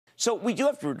So we do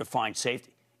have to redefine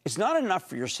safety. It's not enough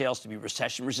for your sales to be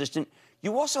recession resistant.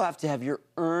 You also have to have your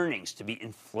earnings to be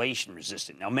inflation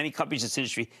resistant. Now, many companies in this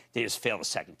industry, they just fail the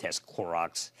second test.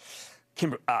 Clorox,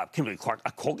 Kimberly-Clark,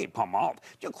 Colgate-Palmolive.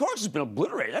 Clorox has been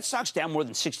obliterated. That stock's down more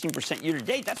than 16%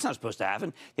 year-to-date. That's not supposed to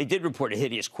happen. They did report a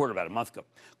hideous quarter about a month ago.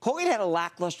 Colgate had a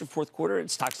lackluster fourth quarter.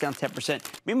 Its stock's down 10%.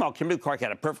 Meanwhile, Kimberly-Clark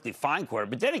had a perfectly fine quarter,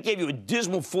 but then it gave you a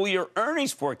dismal full-year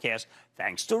earnings forecast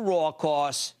thanks to raw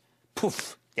costs.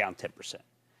 Poof, down 10%.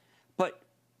 But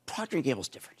Procter & Gamble's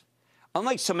different.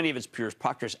 Unlike so many of its peers,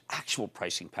 Procter has actual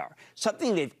pricing power,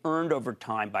 something they've earned over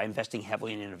time by investing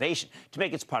heavily in innovation to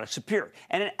make its products superior,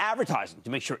 and in advertising to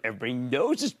make sure everybody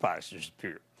knows its products are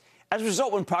superior. As a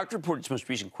result, when Procter reported its most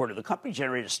recent quarter, the company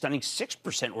generated a stunning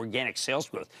 6% organic sales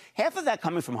growth, half of that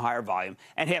coming from higher volume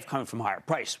and half coming from higher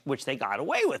price, which they got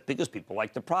away with because people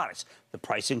like the products. The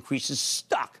price increases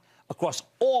stuck across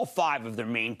all 5 of their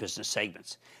main business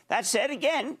segments. That said,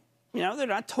 again, they're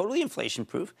not totally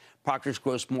inflation-proof. Procter's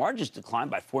gross margins declined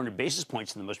by 400 basis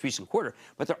points in the most recent quarter,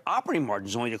 but their operating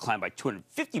margins only declined by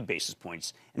 250 basis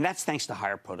points, and that's thanks to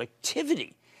higher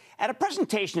productivity. At a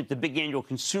presentation at the big annual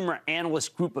Consumer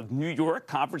Analyst Group of New York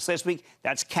conference last week,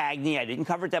 that's CAGNY. I didn't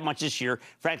cover it that much this year,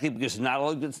 frankly, because there's not a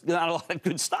lot of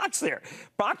good stocks there.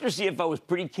 Procter's CFO was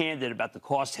pretty candid about the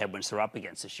cost headwinds they're up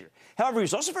against this year. However, he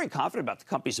was also very confident about the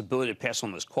company's ability to pass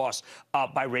on those costs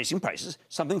by raising prices,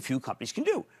 something few companies can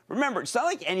do. Remember, it's not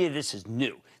like any of this is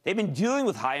new. They've been dealing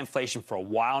with high inflation for a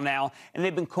while now, and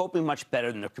they've been coping much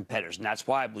better than their competitors, and that's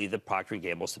why I believe that Procter &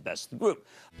 Gamble is the best of the group.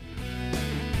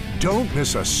 Don't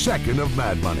miss a second of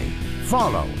Mad Money.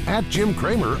 Follow @Jim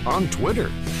Cramer on Twitter.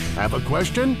 Have a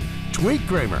question? Tweet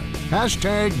Cramer.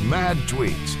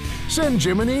 #MadTweets. Send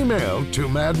Jim an email to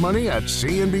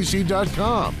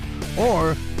madmoney@cnbc.com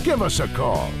or give us a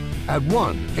call at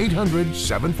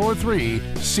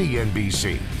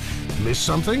 1-800-743-CNBC. Miss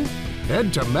something?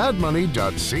 Head to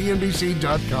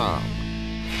madmoney.cnbc.com.